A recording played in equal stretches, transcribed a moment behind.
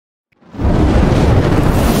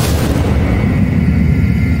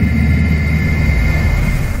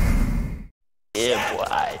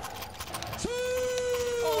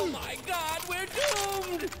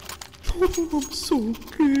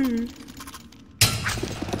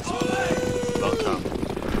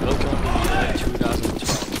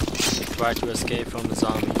try to escape from the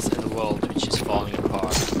zombies in a world which is falling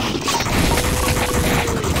apart.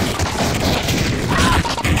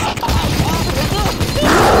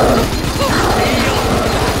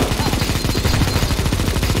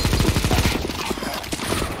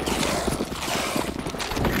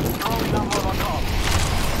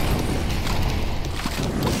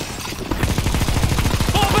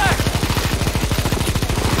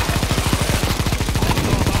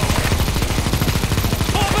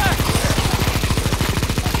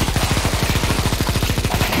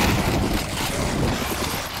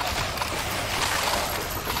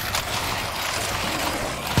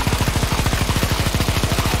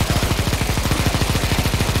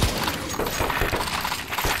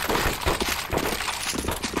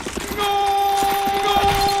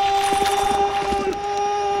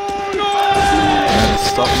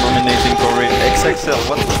 Stop nominating for XXL,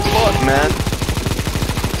 what the fuck, man?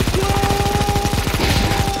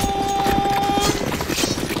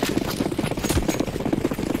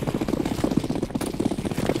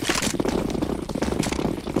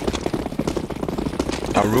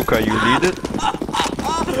 Aruka, you lead it?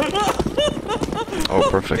 Oh,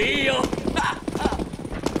 perfect.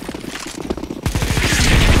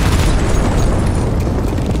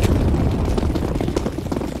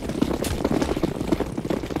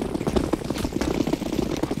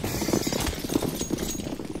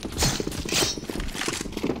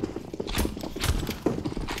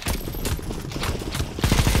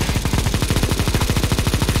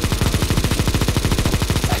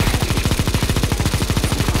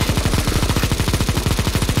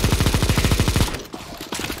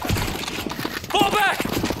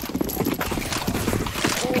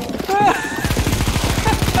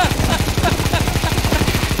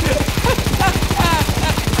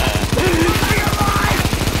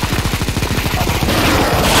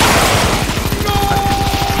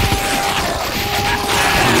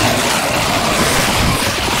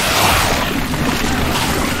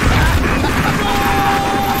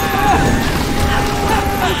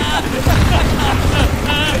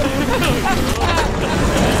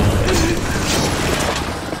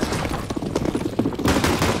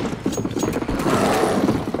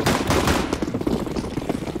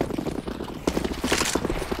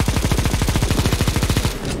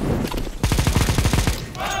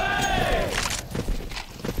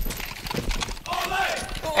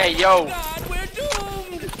 Hey, yo! God, we're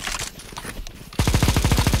doomed!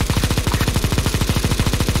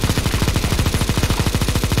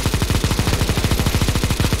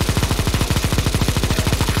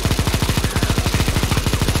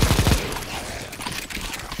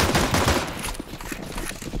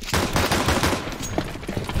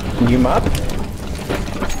 New map?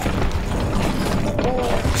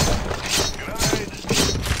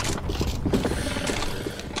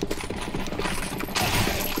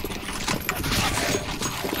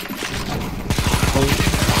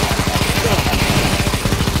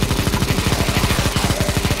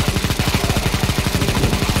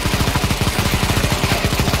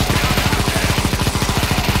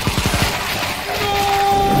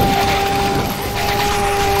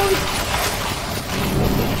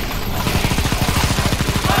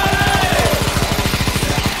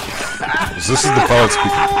 This is the pilot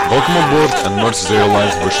speaking. Welcome aboard and Mercedes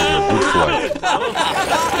Airlines wishes you a good flight.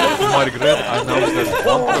 To my regret, I announced that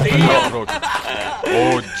one propeller broke.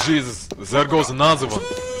 Oh Jesus, there goes another one.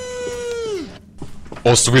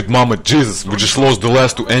 Oh sweet mama, Jesus, we just lost the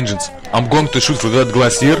last two engines. I'm going to shoot for that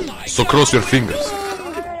glacier, so cross your fingers.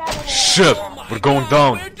 Shit, we're going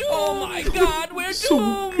down. Oh my God, we're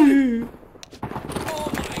doomed!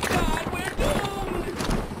 Oh my God, we're doomed!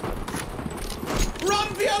 Run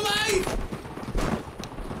for your life!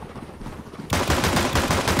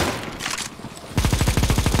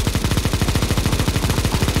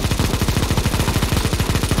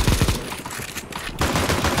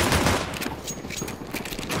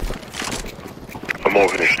 I'm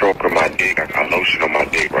over here stroking my dick. I got lotion on my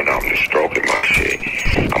dick right now. I'm just stroking my shit.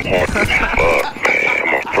 I'm hard as fuck, man.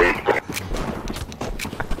 I'm a freak, man.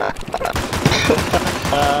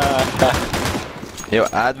 Yo,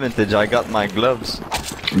 advantage, I got my gloves.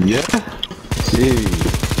 Yeah? Hey.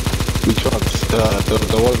 Which ones?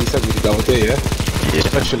 The one we said we got there, yeah? Yeah.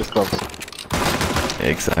 Specialist gloves.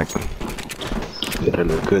 Exactly. Yeah, they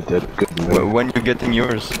look good, man. When you getting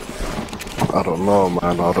yours? I don't know,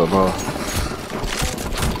 man, I don't know.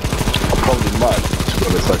 I probably might, to be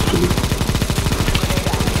honest, actually.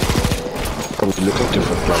 Probably looking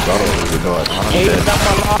for gloves, I don't really know. Hey, I'm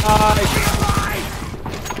alive!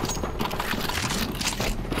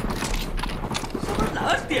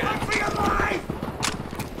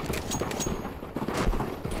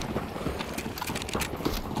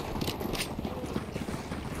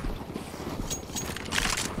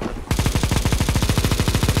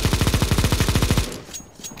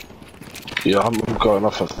 Yeah, I'm going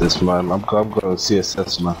off of this, man. I'm going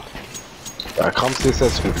CSS, man. I come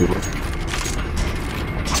CSS with people.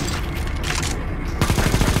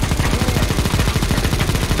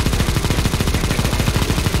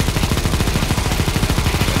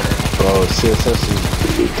 Bro, CSS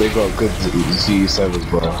is, they got good ZE servers,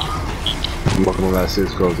 bro. I'm not gonna lie,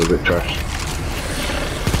 Csgo is a bit trash.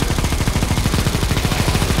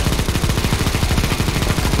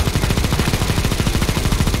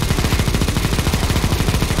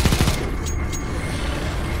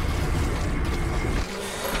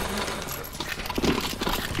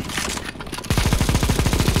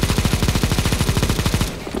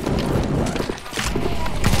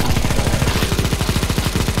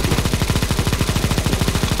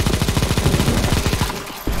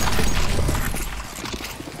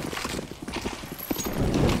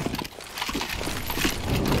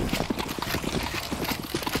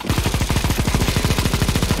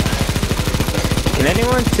 Can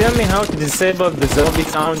anyone tell me how to disable the zombie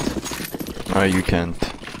sound? No, you can't.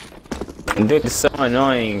 Dude, it's so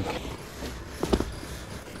annoying.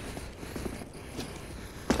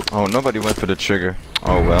 Oh, nobody went for the trigger.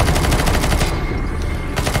 Oh well.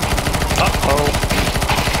 Uh-oh.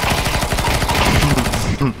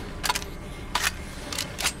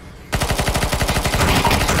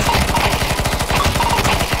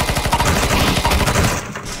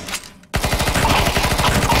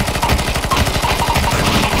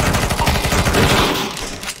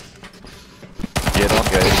 Get on,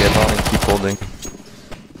 guys, get on and keep holding.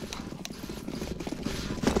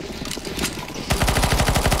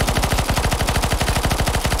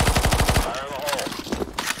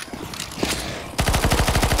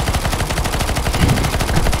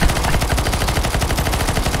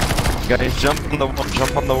 Guys, jump on the wall,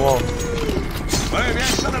 jump on the wall. Muy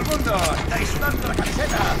bien, todo el mundo. Estáis sudando la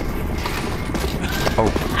camiseta.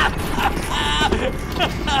 Oh.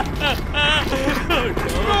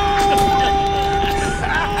 No!